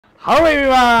Hello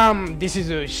everyone, this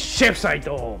is Chef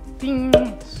Saito. Ding.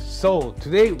 So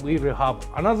today we will have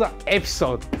another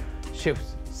episode, Chef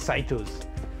Saito's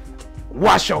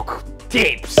Washoku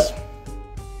tips.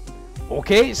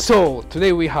 Okay, so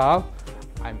today we have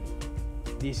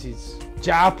this is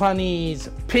Japanese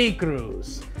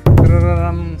pickles.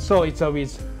 So it's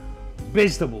with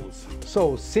vegetables.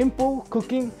 So simple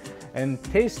cooking and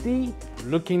tasty,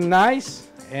 looking nice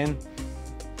and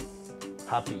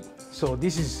happy. So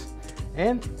this is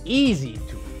and easy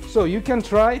too. So you can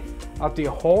try at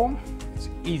your home. It's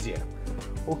easier.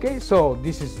 Okay, so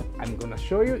I'm gonna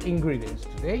show you ingredients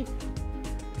today.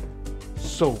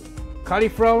 So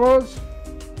cauliflowers,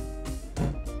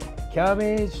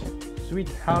 cabbage, sweet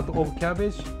heart of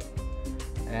cabbage,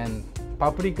 and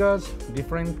paprikas,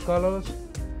 different colors,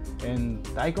 and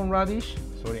daikon radish.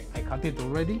 Sorry, I cut it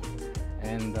already,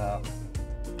 and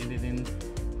did it in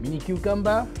mini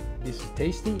cucumber. This is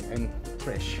tasty and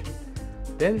fresh.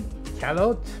 Then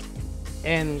carrot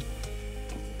and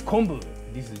kombu.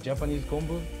 This is Japanese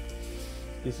kombu.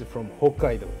 This is from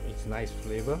Hokkaido. It's nice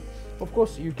flavor. Of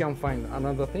course, you can find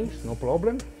another things, no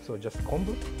problem. So just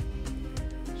kombu.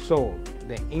 So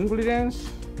the ingredients.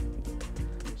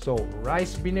 So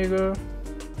rice vinegar,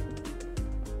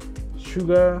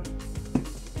 sugar,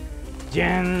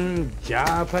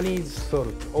 Japanese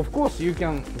salt. Of course, you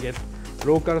can get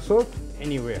local salt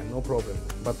anywhere, no problem.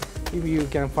 But if you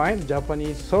can find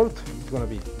Japanese salt, it's gonna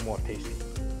be more tasty.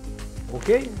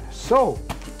 Okay, so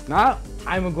now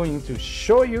I'm going to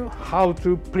show you how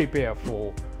to prepare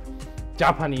for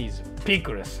Japanese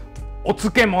pickles,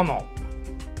 otsukemono.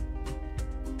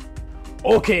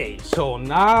 Okay, so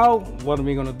now what are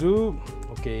we gonna do?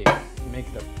 Okay, make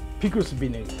the pickles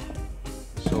vinegar.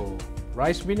 So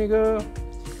rice vinegar,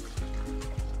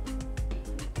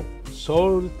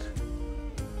 salt,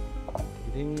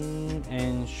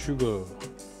 and sugar.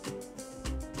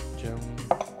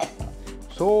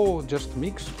 So just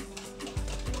mix.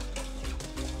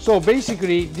 So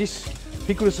basically this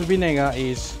pickles vinegar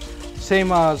is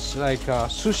same as like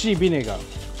sushi vinegar,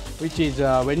 which is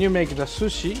when you make the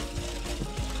sushi,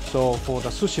 so for the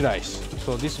sushi rice,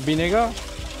 so this vinegar,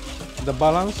 the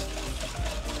balance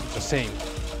is the same.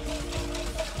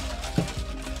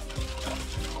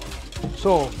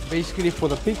 So basically for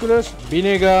the pickles,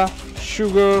 vinegar,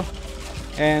 sugar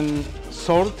and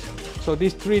salt, so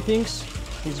these three things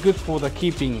is good for the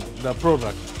keeping the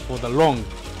product for the long.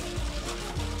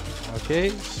 Okay,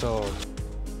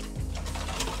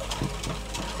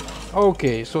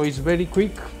 so it's very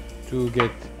quick to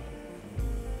get.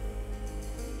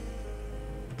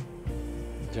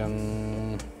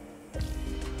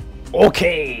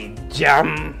 Okay,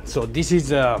 jam. So this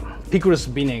is pickles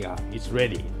vinegar. It's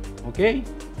ready. Okay,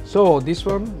 so this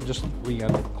one just we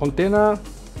got a container.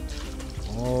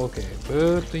 Okay,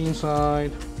 put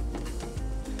inside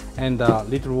and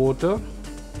little water.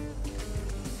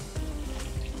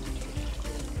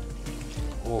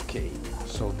 Okay,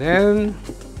 so then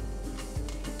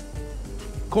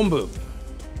kombu.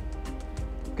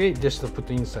 Okay, just to put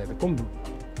inside the kombu.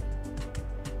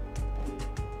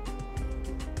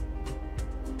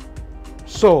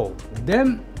 So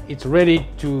then it's ready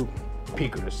to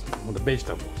pickles on the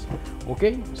vegetables.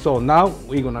 Okay, so now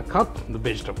we're gonna cut the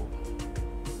vegetable.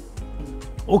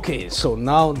 Okay, so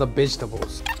now the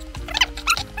vegetables.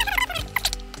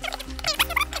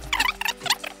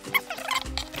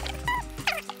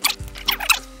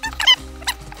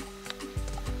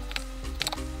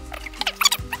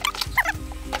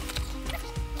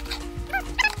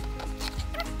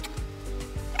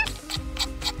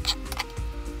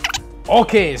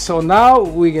 Okay, so now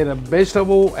we get a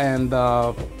vegetable and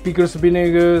pickles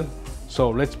vinegar. So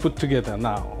let's put together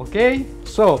now. Okay,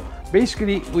 so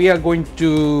basically we are going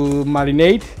to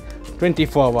marinate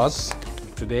 24 hours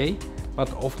today, but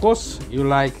of course you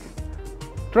like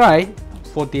try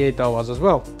 48 hours as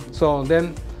well. So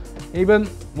then even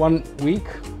 1 week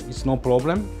is no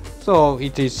problem. So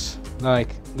it is like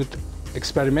good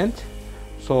experiment.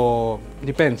 So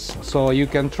depends. So you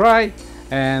can try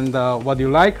and what you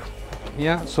like.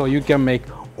 Yeah, so you can make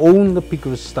own the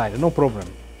pickles style, no problem.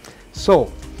 So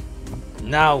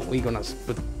now we're gonna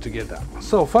put together.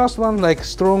 So first one, like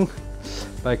strong,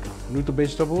 like root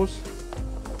vegetables,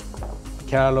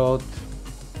 carrot.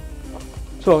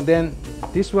 So then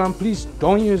this one, please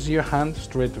don't use your hand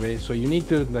straight away. So you need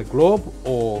to the glove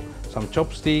or some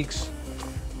chopsticks.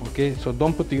 Okay, so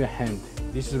don't put your hand.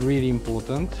 This is really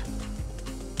important.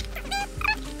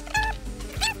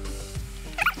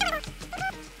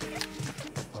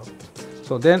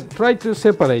 So then try to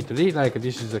separately, like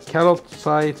this is a carrot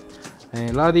side,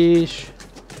 and radish,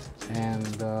 and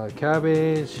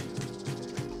cabbage,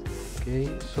 Okay,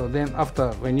 so then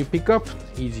after when you pick up,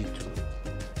 easy to.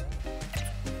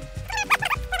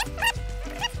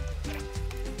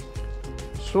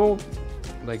 So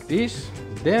like this,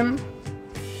 then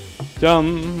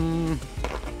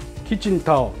kitchen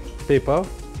towel paper,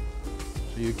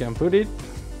 so you can put it,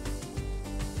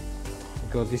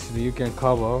 because this is, you can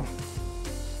cover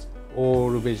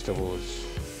all vegetables.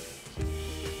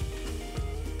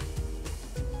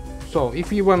 So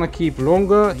if you want to keep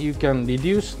longer, you can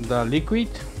reduce the liquid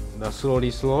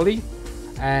slowly,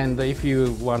 and if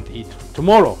you want it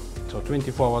tomorrow, so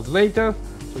 24 hours later,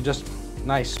 so just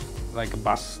nice like a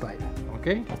bath style.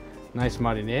 Okay, nice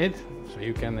marinade, so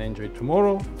you can enjoy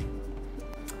tomorrow,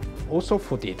 also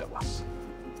 48 hours.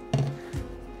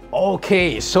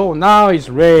 Okay, so now it's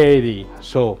ready.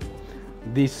 So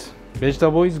this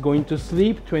vegetable is going to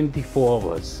sleep 24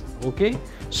 hours. Okay,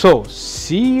 so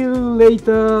see you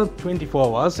later 24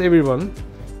 hours everyone.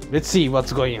 Let's see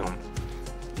what's going on.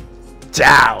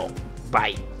 Ciao,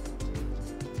 bye.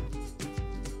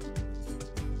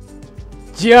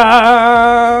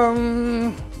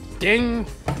 Then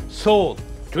so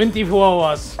 24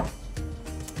 hours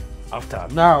after,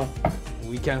 now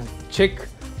we can check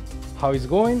how it's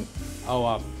going,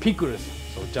 our pickles,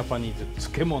 so Japanese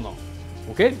tsukemono.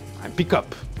 Okay, I pick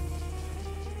up.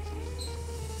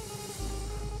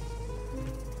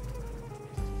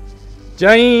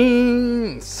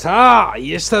 Jain! Sa,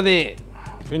 yesterday,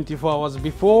 24 hours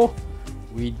before,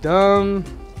 we done.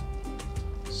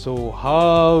 So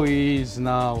how is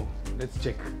now? Let's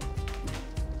check.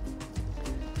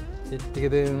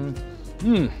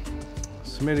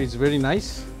 Smell is very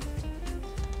nice.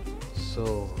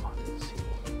 So let's see.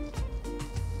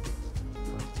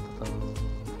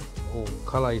 Oh,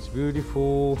 color is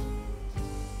beautiful.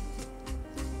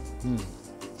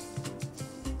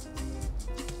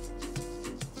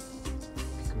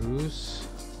 Pickles,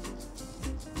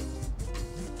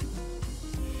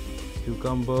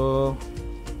 cucumber,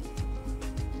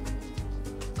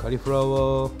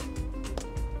 cauliflower,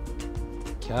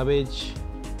 cabbage.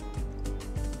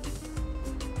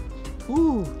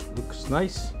 Ooh, looks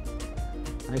nice.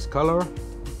 Nice color.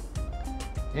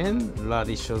 And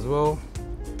radish as well.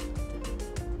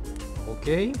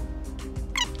 Okay.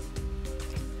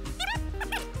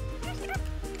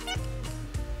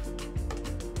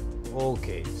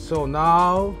 Okay, so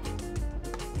now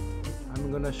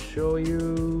I'm gonna show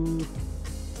you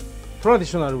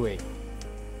traditional way.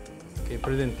 Okay,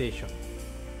 presentation.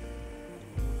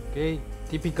 Okay,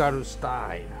 typical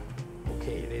style.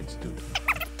 Okay, let's do it.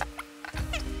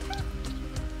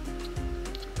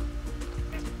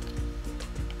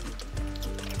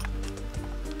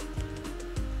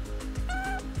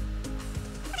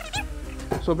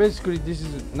 So basically this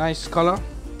is a nice color.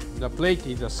 The plate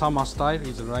is a summer style,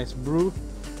 it's a nice blue,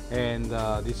 and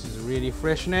this is really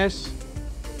freshness.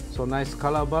 So nice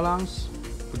color balance.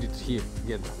 Put it here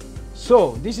together.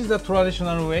 So this is the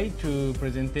traditional way to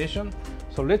presentation.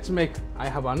 So let's make, I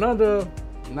have another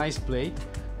nice plate.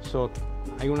 So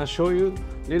I'm gonna show you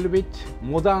a little bit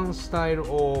modern style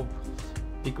of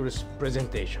pickles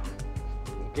presentation.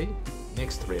 Okay,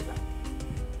 next level.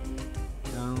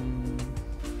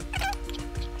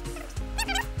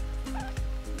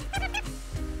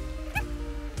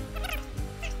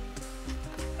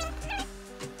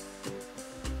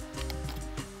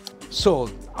 So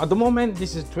at the moment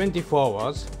this is 24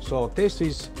 hours, so taste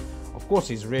is, of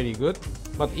course, is really good,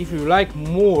 but if you like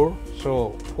more,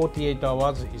 so 48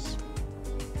 hours is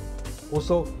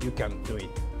also, you can do it.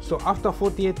 So after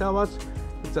 48 hours,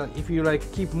 it's if you like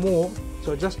keep more,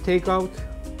 so just take out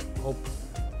of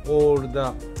all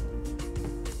the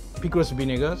pickles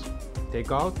vinegars,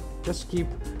 take out, just keep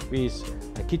with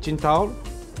a kitchen towel,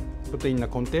 put it in a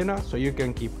container, so you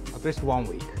can keep at least 1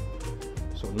 week,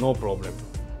 so no problem.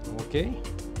 Okay,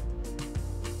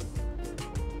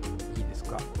 いいです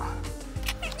か?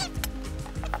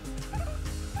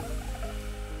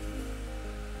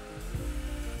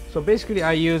 So basically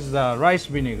I use the rice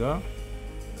vinegar,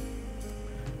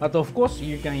 but of course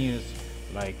you can use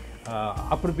like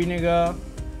apple vinegar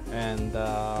and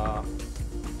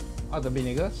other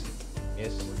vinegars.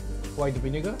 Yes, white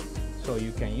vinegar, so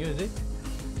you can use it.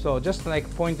 So just like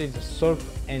pointed salt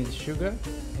and sugar,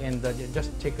 and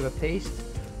just check the taste.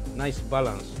 Nice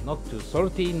balance, not too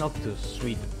salty, not too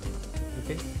sweet.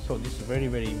 Okay, so this is very,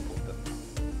 very important.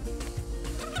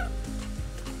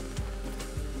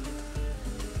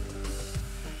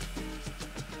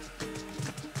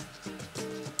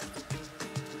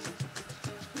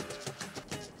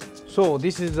 So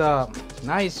this is a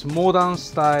nice modern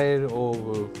style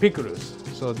of pickles.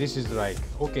 So this is like,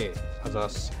 okay, as a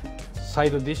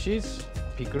side dishes,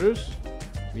 pickles.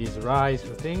 with rice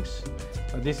or things.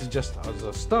 This is just as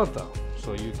a starter,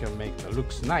 so you can make it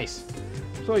looks nice.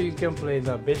 So you can play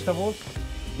the vegetables,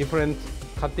 different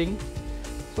cutting.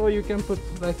 So you can put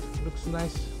like looks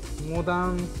nice,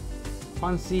 modern,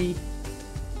 fancy.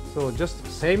 So just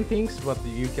same things, but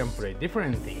you can play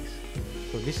different things.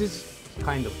 So this is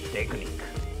kind of technique.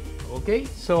 Okay,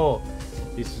 so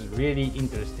this is really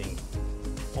interesting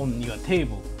on your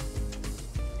table.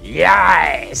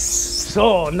 Yes.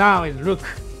 So now it look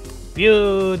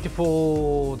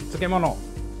beautiful tsukemono.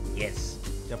 Yes,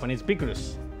 Japanese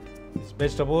pickles. It's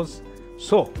vegetables.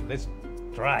 So let's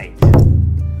try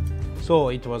it. So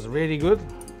it was really good,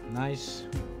 nice,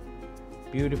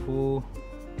 beautiful.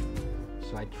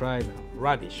 So I tried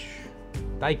radish,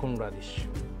 daikon radish.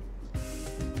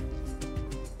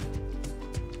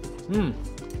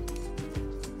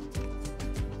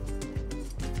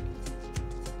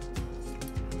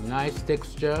 Nice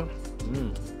texture.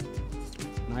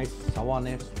 Nice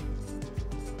sourness.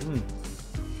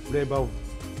 Flavor of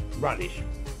radish.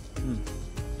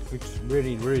 It's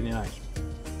really, really nice.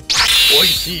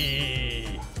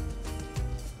 Oishii.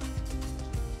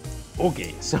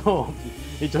 Okay, so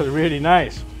it was really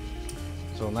nice.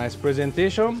 So nice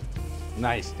presentation,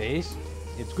 nice taste.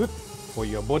 It's good for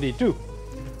your body too.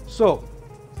 So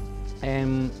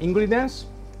ingredients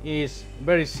is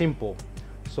very simple.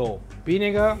 So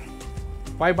vinegar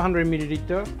 500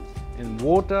 milliliter and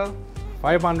water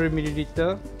 500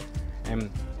 milliliter and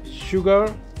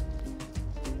sugar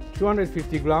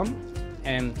 250 gram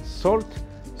and salt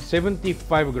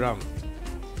 75 gram,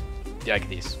 like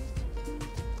this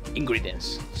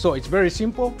ingredients. So it's very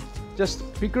simple, just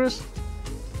pickles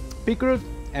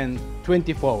and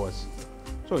 24 hours,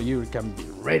 so you can be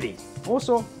ready.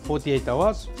 Also 48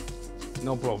 hours,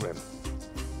 no problem.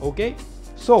 Okay,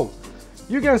 so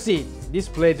you can see this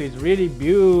plate is really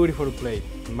beautiful plate,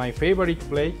 my favorite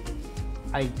plate.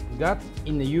 I got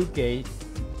in the UK.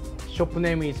 Shop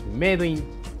name is Made in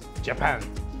Japan,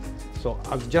 so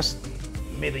I've just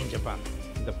made in Japan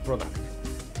the product.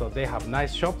 So they have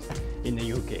nice shop in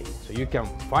the UK, so you can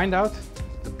find out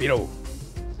the below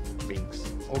links.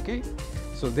 Okay,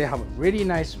 so they have really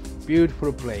nice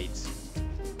beautiful plates,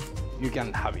 you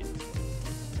can have it.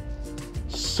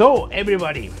 So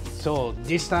everybody, so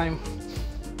this time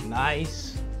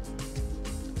nice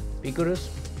pickles,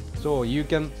 so you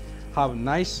can have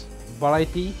nice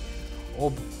variety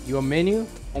of your menu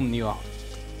on your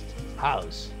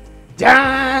house.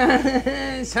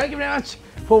 Thank you very much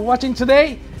for watching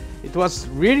today. It was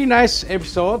really nice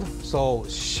episode. So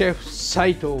Chef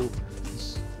Saito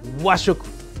Washoku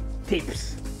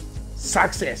tips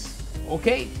success.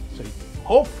 Okay, so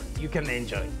hope you can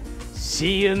enjoy.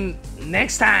 See you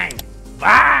next time.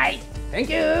 Bye. Thank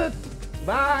you.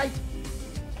 Bye.